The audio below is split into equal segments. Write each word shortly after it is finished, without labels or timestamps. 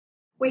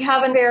We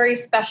have a very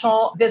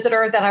special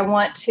visitor that I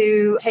want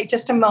to take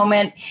just a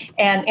moment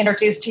and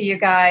introduce to you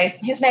guys.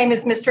 His name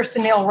is Mr.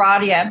 Saneel.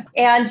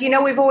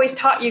 And, we've always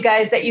taught you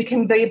guys that you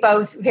can be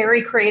both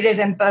very creative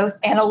and both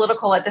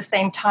analytical at the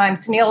same time.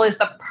 Saneel is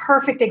the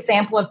perfect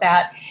example of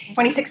that. In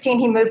 2016,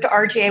 he moved to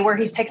RGA, where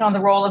he's taken on the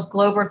role of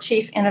Global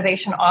Chief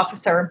Innovation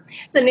Officer.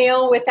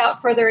 Saneel,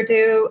 without further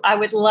ado, I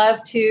would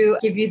love to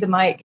give you the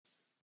mic.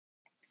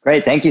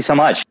 Great. Thank you so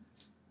much.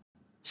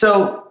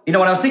 So, when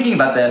I was thinking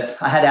about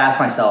this, I had to ask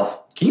myself,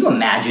 can you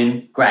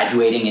imagine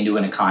graduating into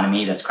an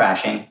economy that's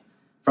crashing?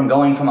 From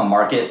going from a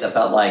market that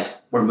felt like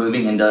we're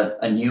moving into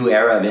a new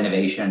era of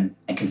innovation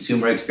and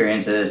consumer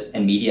experiences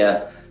and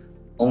media,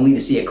 only to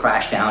see it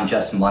crash down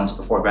just months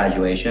before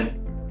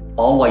graduation,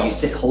 all while you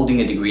sit holding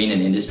a degree in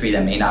an industry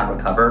that may not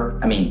recover.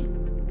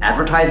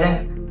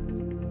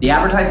 Advertising? The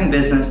advertising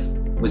business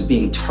was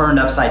being turned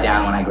upside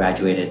down when I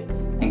graduated,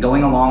 and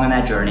going along on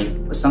that journey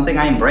was something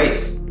I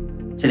embraced.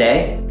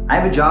 Today, I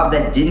have a job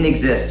that didn't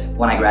exist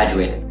when I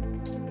graduated.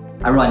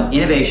 I run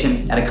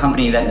innovation at a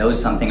company that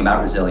knows something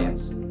about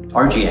resilience,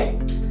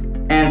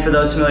 RGA. And for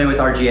those familiar with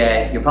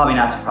RGA, you're probably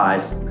not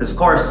surprised, because of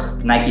course,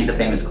 Nike's a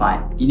famous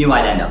client. You knew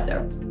I'd end up there.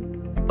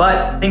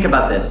 But think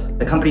about this,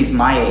 the company's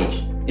my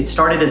age. It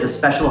started as a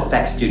special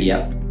effects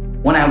studio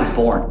when I was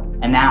born.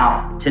 And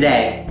now,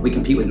 today, we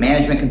compete with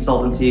management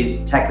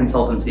consultancies, tech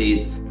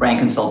consultancies, brand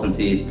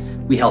consultancies.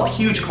 We help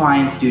huge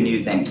clients do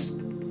new things.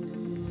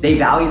 They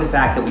value the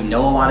fact that we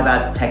know a lot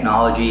about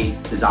technology,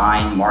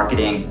 design,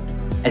 marketing,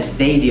 as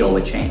they deal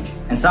with change.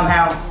 And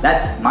somehow,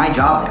 that's my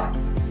job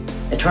there.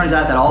 It turns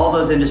out that all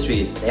those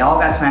industries, they all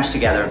got smashed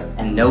together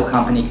and no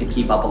company could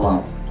keep up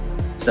alone.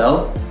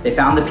 So they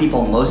found the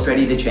people most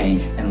ready to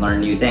change and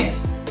learn new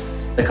things.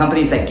 The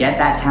companies that get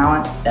that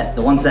talent,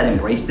 the ones that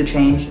embrace the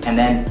change and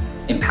then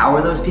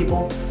empower those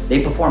people,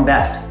 they perform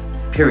best,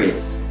 period.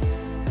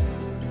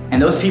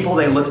 And those people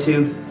they look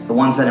to, the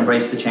ones that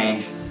embrace the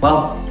change,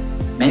 well,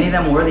 many of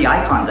them were the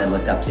icons I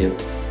looked up to.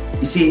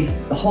 You see,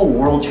 the whole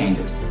world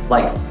changes,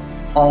 like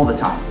all the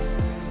time.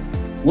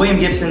 William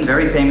Gibson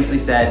very famously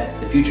said,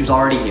 the future's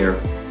already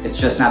here, it's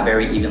just not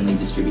very evenly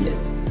distributed.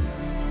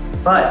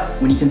 But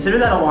when you consider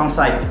that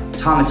alongside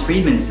Thomas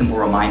Friedman's simple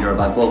reminder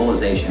about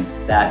globalization,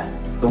 that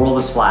the world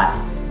is flat,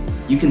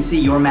 you can see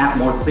your map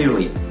more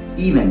clearly,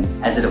 even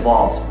as it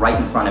evolves right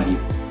in front of you.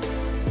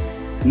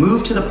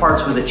 Move to the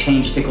parts where the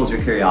change tickles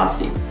your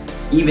curiosity,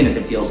 even if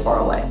it feels far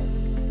away.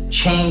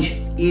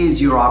 Change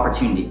is your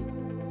opportunity.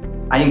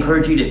 I'd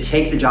encourage you to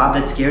take the job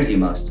that scares you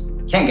most.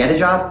 Can't get a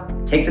job?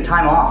 Take the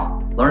time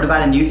off. Learn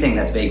about a new thing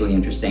that's vaguely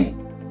interesting.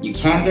 You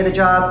can get a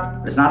job,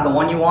 but it's not the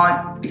one you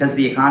want because of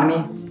the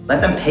economy. Let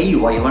them pay you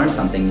while you learn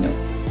something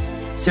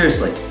new.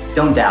 Seriously,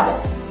 don't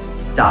dabble.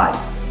 Dive.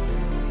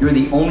 You're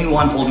the only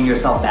one holding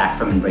yourself back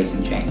from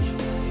embracing change.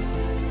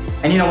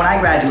 And when I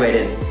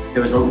graduated,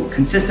 there was a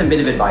consistent bit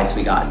of advice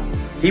we got.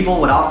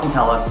 People would often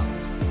tell us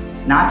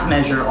not to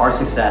measure our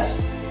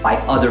success by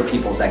other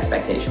people's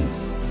expectations.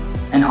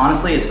 And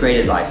honestly, it's great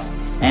advice,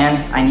 and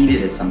I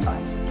needed it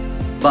sometimes.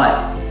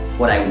 But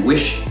what I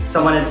wish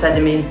someone had said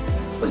to me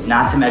was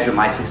not to measure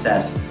my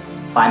success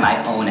by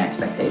my own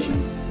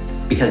expectations,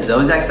 because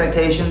those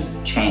expectations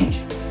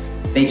change.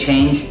 They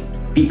change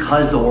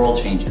because the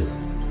world changes.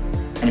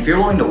 And if you're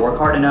willing to work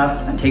hard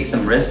enough and take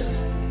some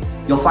risks,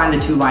 you'll find the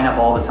two line up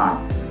all the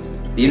time.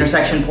 The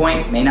intersection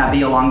point may not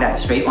be along that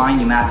straight line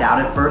you mapped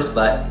out at first,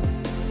 but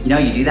you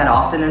do that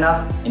often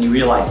enough and you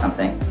realize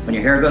something. When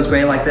your hair goes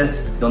gray like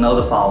this, you'll know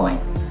the following.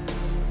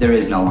 There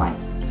is no line.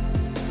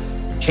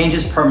 Change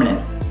is permanent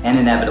and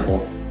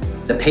inevitable.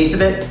 The pace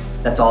of it,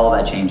 that's all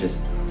that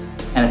changes.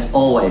 And it's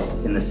always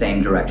in the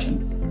same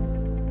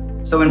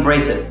direction. So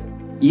embrace it,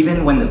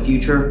 even when the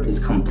future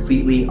is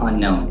completely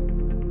unknown.